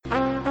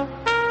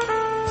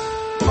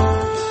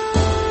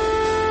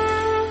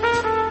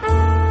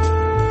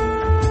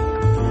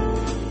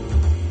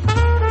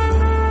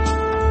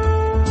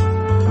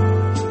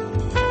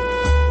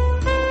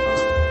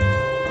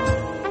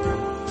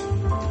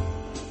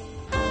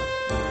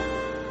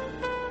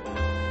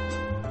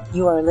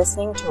You are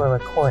listening to a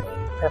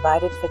recording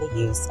provided for the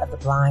use of the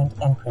blind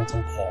and print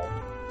impaired.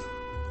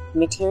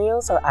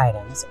 Materials or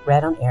items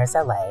read on Airs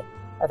LA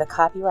are the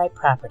copyright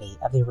property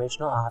of the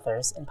original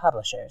authors and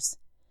publishers.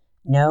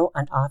 No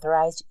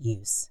unauthorized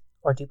use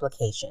or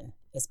duplication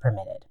is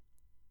permitted.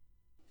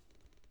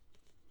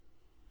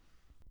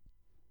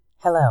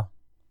 Hello,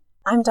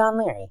 I'm Dawn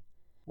Leary.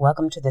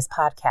 Welcome to this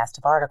podcast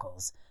of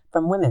articles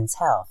from Women's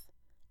Health,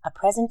 a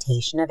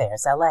presentation of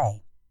Airs LA.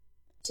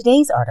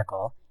 Today's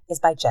article is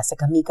by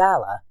Jessica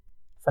Migala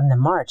from the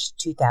March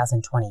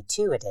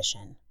 2022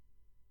 edition.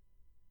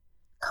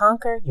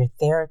 Conquer your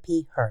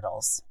therapy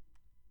hurdles.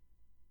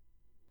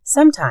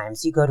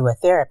 Sometimes you go to a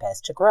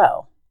therapist to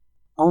grow,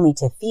 only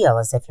to feel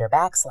as if you're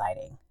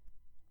backsliding.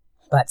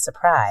 But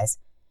surprise,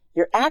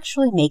 you're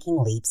actually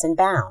making leaps and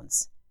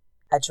bounds.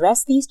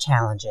 Address these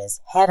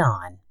challenges head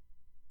on.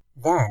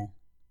 Then,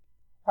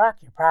 rock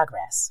your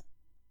progress.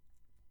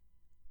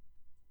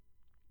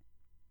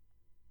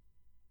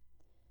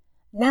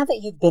 Now that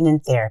you've been in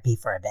therapy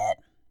for a bit,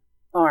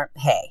 or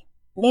hey,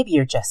 maybe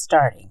you're just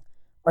starting,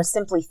 or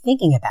simply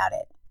thinking about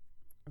it,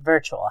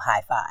 virtual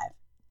high five,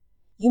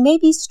 you may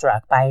be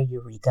struck by a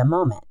eureka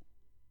moment.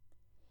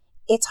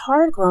 It's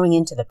hard growing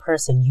into the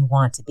person you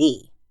want to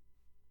be.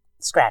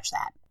 Scratch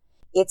that.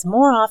 It's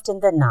more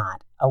often than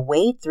not a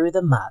wade through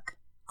the muck,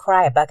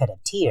 cry a bucket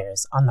of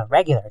tears on the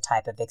regular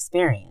type of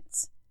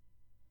experience.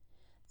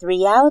 The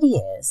reality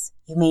is,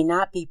 you may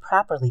not be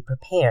properly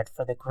prepared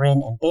for the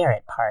grin and bear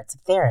it parts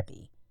of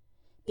therapy,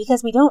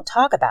 because we don't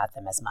talk about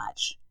them as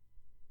much.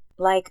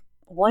 Like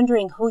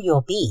wondering who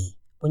you'll be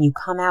when you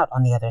come out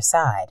on the other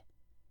side,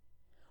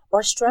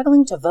 or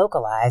struggling to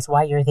vocalize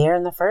why you're there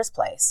in the first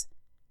place,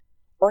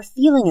 or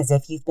feeling as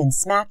if you've been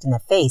smacked in the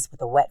face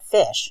with a wet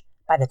fish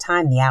by the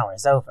time the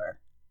hour's over.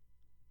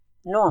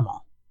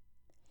 Normal.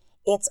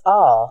 It's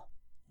all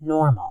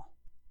normal.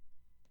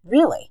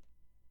 Really.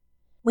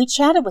 We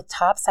chatted with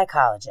top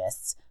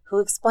psychologists who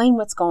explain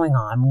what's going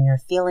on when you're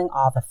feeling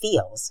all the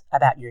feels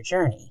about your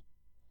journey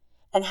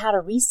and how to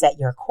reset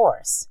your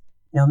course,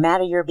 no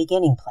matter your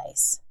beginning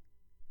place.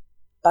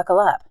 Buckle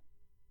up.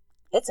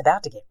 It's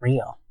about to get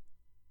real.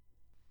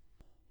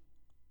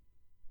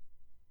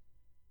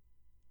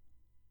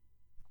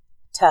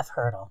 Tough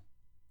hurdle.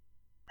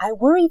 I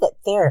worry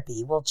that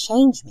therapy will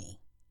change me.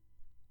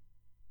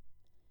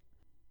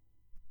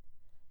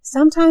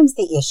 Sometimes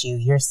the issue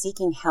you're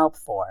seeking help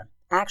for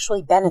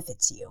actually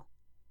benefits you,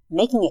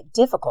 making it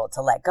difficult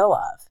to let go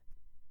of.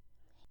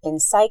 In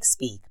psych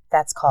speak,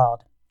 that's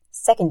called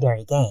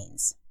secondary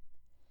gains,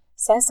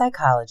 says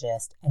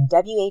psychologist and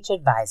WH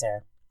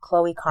advisor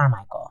Chloe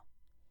Carmichael,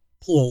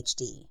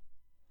 PhD,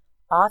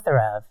 author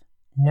of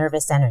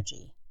Nervous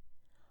Energy,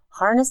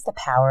 Harness the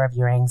Power of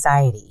Your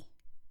Anxiety.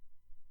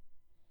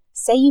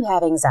 Say you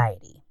have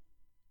anxiety.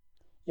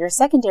 Your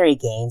secondary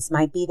gains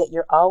might be that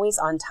you're always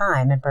on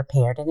time and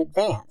prepared in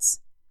advance.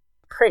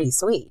 Pretty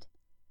sweet.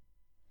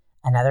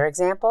 Another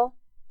example?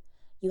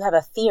 You have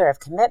a fear of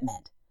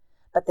commitment,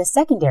 but the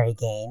secondary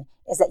gain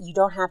is that you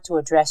don't have to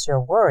address your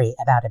worry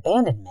about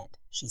abandonment,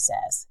 she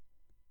says.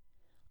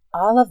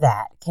 All of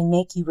that can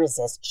make you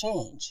resist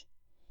change,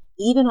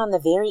 even on the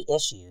very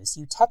issues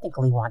you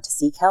technically want to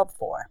seek help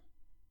for.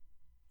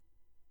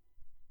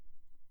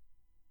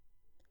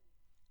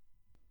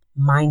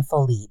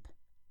 Mindful leap.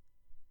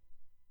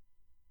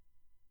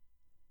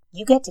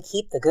 You get to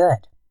keep the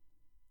good.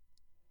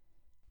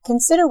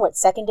 Consider what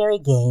secondary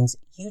gains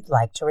you'd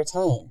like to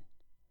retain.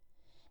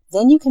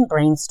 Then you can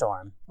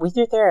brainstorm with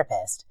your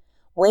therapist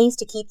ways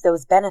to keep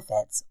those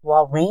benefits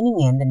while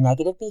reining in the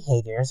negative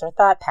behaviors or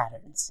thought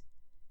patterns.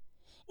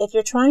 If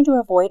you're trying to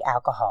avoid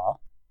alcohol,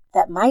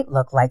 that might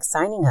look like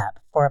signing up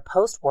for a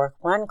post-work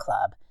run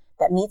club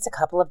that meets a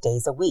couple of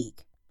days a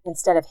week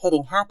instead of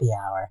hitting happy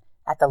hour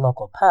at the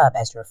local pub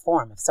as your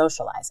form of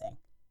socializing.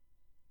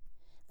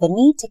 The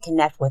need to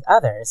connect with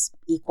others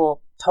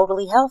equal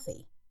totally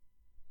healthy.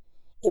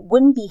 It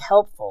wouldn't be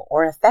helpful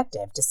or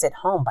effective to sit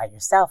home by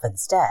yourself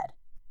instead.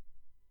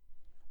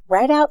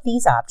 Write out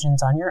these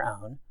options on your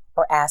own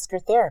or ask your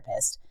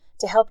therapist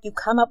to help you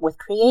come up with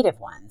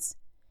creative ones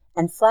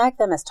and flag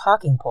them as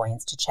talking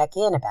points to check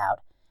in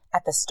about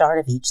at the start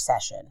of each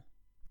session.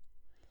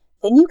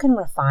 Then you can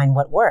refine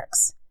what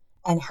works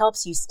and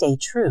helps you stay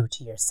true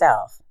to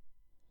yourself.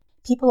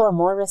 People are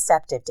more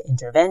receptive to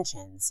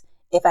interventions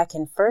if I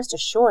can first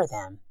assure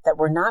them that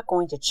we're not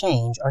going to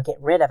change or get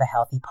rid of a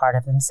healthy part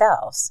of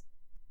themselves,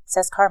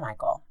 says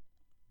Carmichael.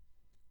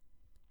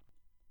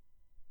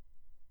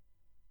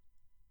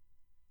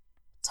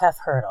 Tough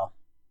hurdle.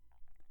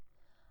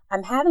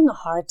 I'm having a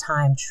hard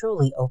time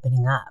truly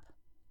opening up.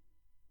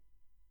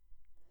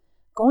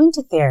 Going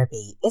to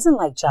therapy isn't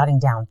like jotting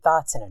down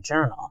thoughts in a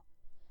journal,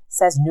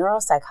 says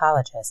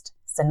neuropsychologist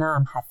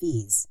Sanam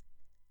Hafiz,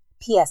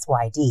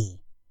 PSYD,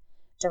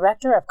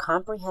 Director of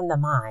Comprehend the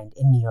Mind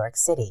in New York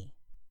City.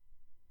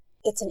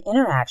 It's an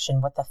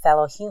interaction with a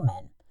fellow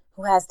human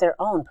who has their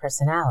own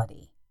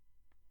personality.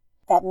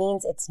 That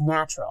means it's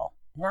natural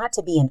not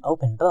to be an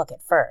open book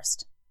at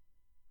first.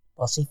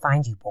 Will she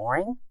find you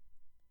boring?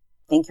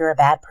 Think you're a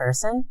bad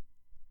person?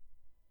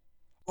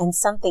 and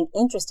something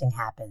interesting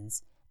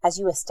happens as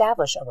you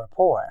establish a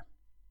rapport.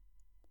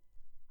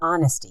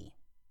 Honesty,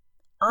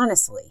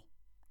 honestly,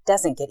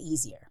 doesn't get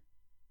easier.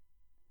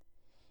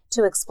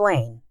 To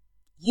explain,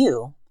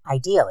 you,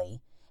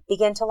 ideally,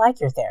 begin to like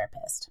your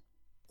therapist.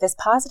 This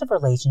positive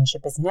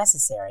relationship is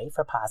necessary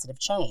for positive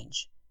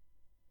change.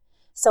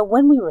 So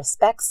when we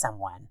respect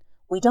someone,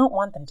 we don't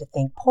want them to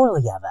think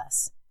poorly of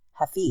us,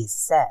 Hafiz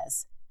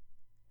says.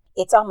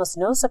 It's almost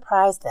no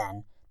surprise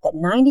then that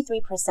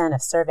 93%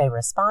 of survey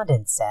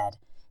respondents said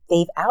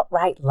they've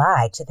outright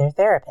lied to their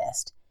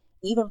therapist,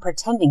 even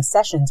pretending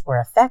sessions were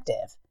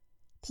effective,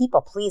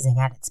 people-pleasing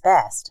at its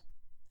best,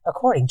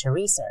 according to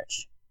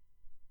research.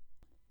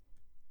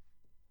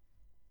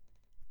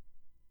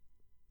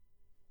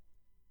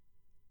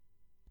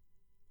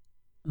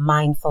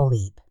 Mindful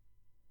leap.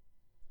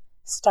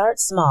 Start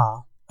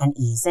small and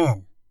ease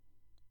in.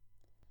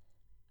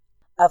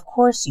 Of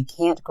course, you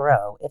can't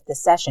grow if the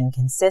session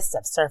consists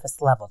of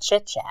surface-level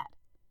chit-chat.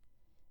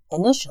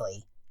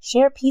 Initially,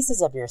 share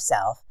pieces of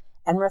yourself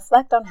and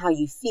reflect on how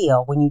you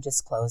feel when you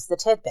disclose the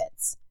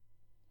tidbits.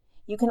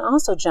 You can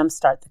also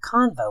jumpstart the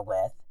convo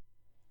with,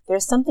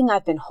 "There's something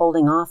I've been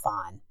holding off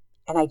on,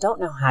 and I don't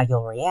know how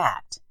you'll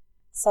react,"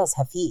 says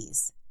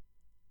Hafiz.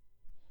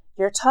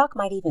 Your talk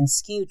might even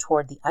skew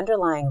toward the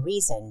underlying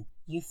reason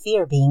you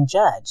fear being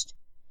judged,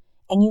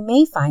 and you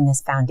may find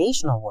this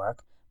foundational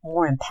work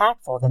more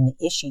impactful than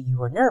the issue you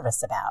were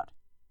nervous about.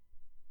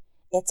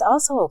 It's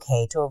also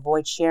okay to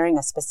avoid sharing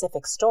a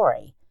specific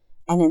story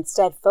and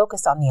instead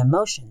focus on the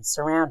emotions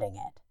surrounding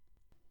it.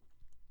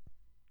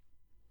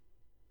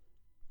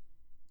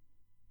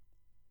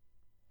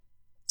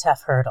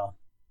 Tough hurdle.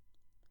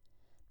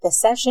 The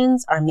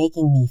sessions are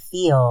making me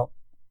feel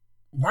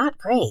not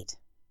great.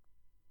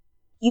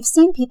 You've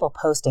seen people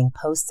posting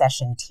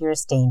post-session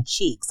tear-stained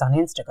cheeks on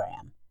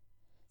Instagram,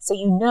 so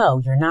you know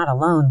you're not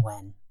alone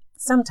when,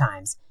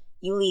 sometimes,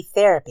 you leave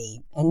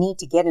therapy and need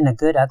to get in a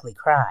good ugly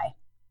cry.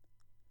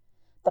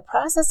 The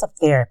process of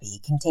therapy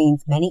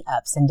contains many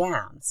ups and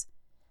downs,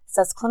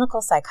 says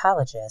clinical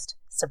psychologist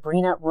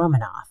Sabrina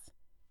Romanoff,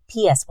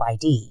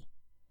 PsyD,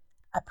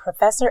 a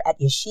professor at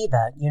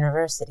Yeshiva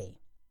University.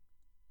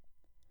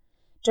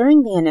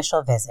 During the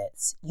initial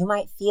visits, you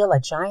might feel a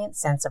giant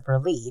sense of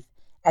relief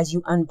as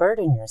you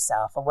unburden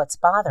yourself of what's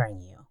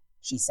bothering you,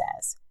 she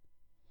says,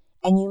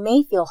 and you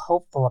may feel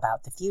hopeful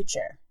about the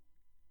future.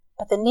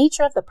 But the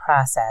nature of the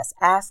process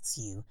asks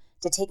you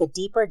to take a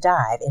deeper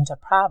dive into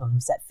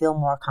problems that feel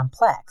more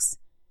complex,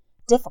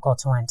 difficult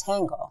to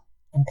untangle,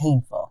 and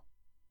painful.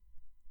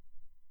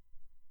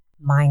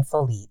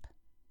 Mindful leap.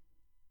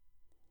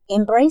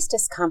 Embrace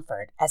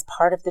discomfort as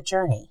part of the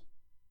journey.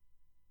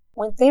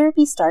 When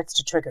therapy starts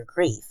to trigger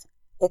grief,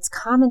 it's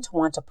common to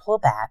want to pull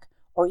back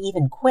or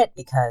even quit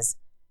because,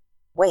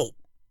 wait,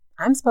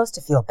 I'm supposed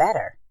to feel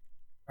better,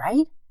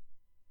 right?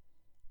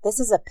 This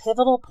is a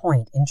pivotal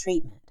point in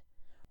treatment,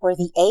 where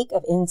the ache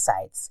of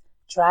insights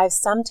drives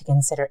some to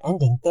consider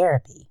ending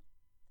therapy,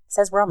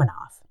 says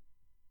Romanoff.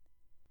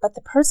 But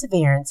the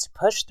perseverance to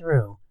push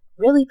through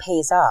really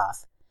pays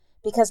off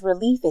because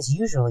relief is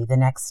usually the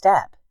next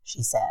step,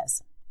 she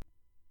says.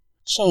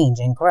 Change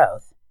and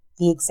growth,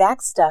 the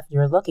exact stuff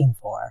you're looking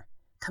for,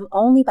 come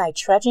only by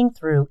trudging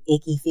through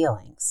achy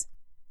feelings.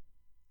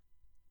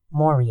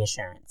 More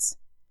reassurance.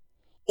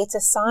 It's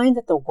a sign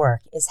that the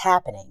work is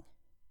happening,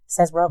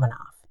 says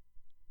Romanoff.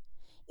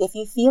 If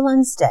you feel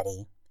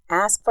unsteady,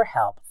 ask for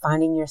help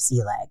finding your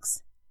sea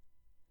legs.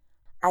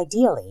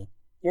 Ideally,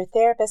 your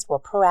therapist will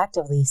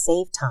proactively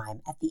save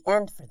time at the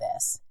end for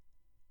this.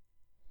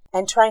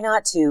 And try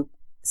not to,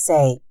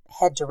 say,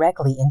 head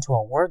directly into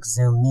a work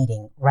Zoom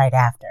meeting right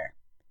after.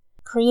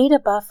 Create a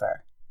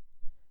buffer.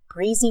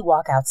 Breezy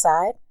walk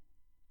outside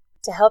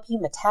to help you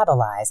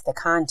metabolize the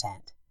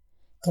content.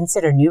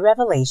 Consider new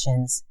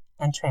revelations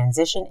and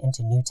transition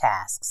into new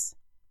tasks.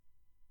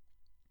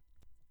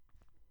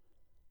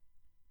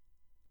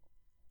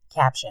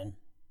 Caption.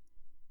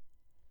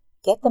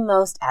 Get the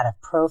most out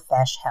of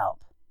ProFesh help.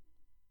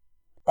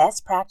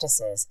 Best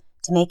practices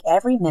to make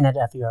every minute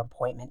of your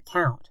appointment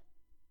count.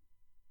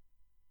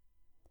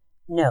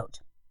 Note.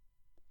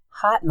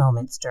 Hot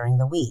moments during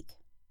the week.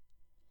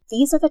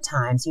 These are the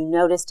times you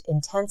noticed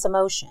intense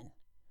emotion,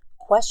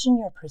 question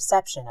your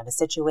perception of a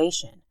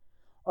situation,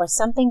 or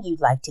something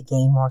you'd like to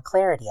gain more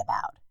clarity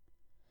about,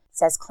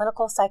 says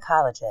clinical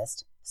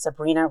psychologist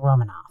Sabrina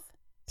Romanoff,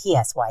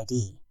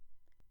 PsyD.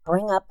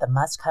 Bring up the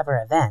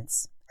must-cover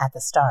events at the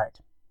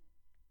start.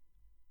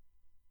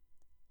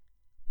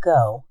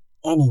 Go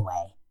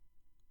anyway.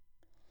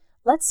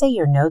 Let's say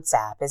your Notes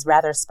app is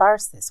rather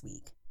sparse this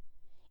week.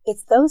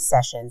 It's those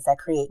sessions that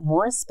create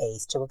more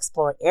space to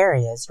explore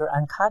areas you're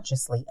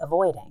unconsciously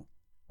avoiding,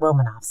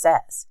 Romanoff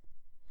says.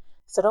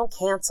 So don't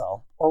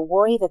cancel or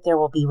worry that there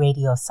will be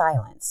radio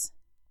silence.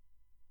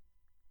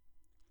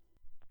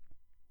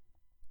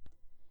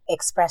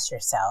 Express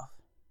yourself.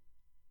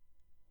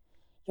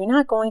 You're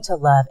not going to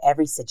love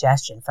every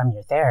suggestion from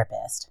your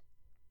therapist.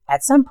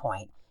 At some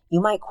point,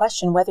 you might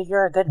question whether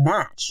you're a good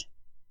match.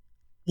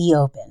 Be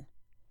open.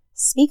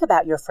 Speak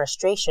about your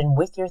frustration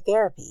with your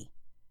therapy.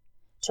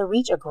 to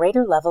reach a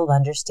greater level of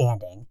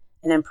understanding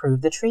and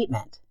improve the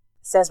treatment,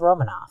 says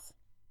Romanoff.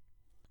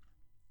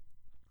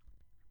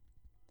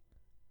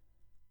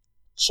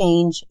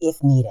 Change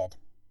if needed.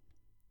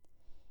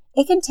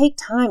 It can take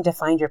time to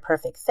find your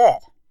perfect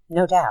fit,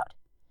 no doubt,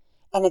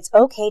 and it's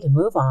okay to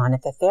move on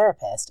if the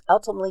therapist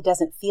ultimately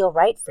doesn't feel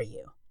right for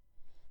you,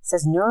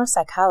 says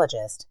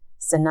neuropsychologist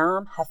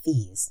Sanam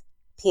Hafiz,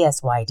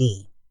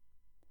 PSYD.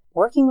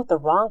 Working with the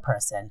wrong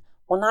person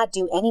will not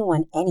do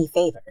anyone any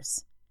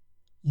favors.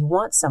 You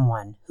want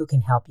someone who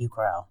can help you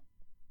grow.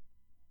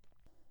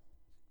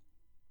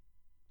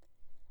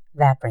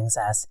 That brings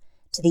us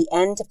to the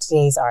end of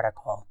today's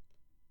article.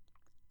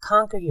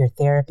 Conquer your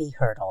therapy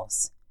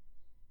hurdles.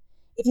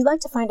 If you'd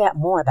like to find out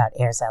more about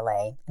AIRS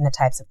LA and the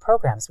types of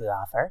programs we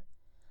offer,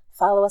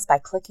 follow us by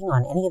clicking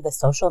on any of the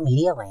social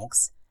media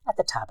links at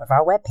the top of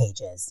our web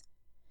pages.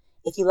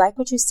 If you like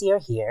what you see or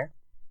hear,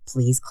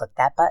 please click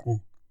that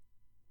button.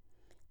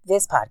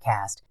 This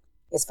podcast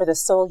is for the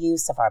sole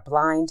use of our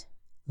blind,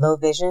 low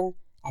vision,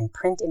 and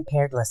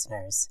print-impaired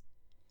listeners.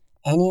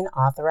 Any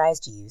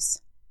unauthorized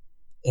use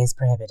is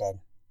prohibited.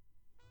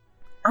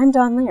 I'm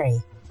Dawn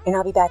Leary, and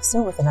I'll be back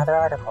soon with another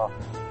article.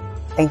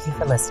 Thank you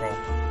for listening.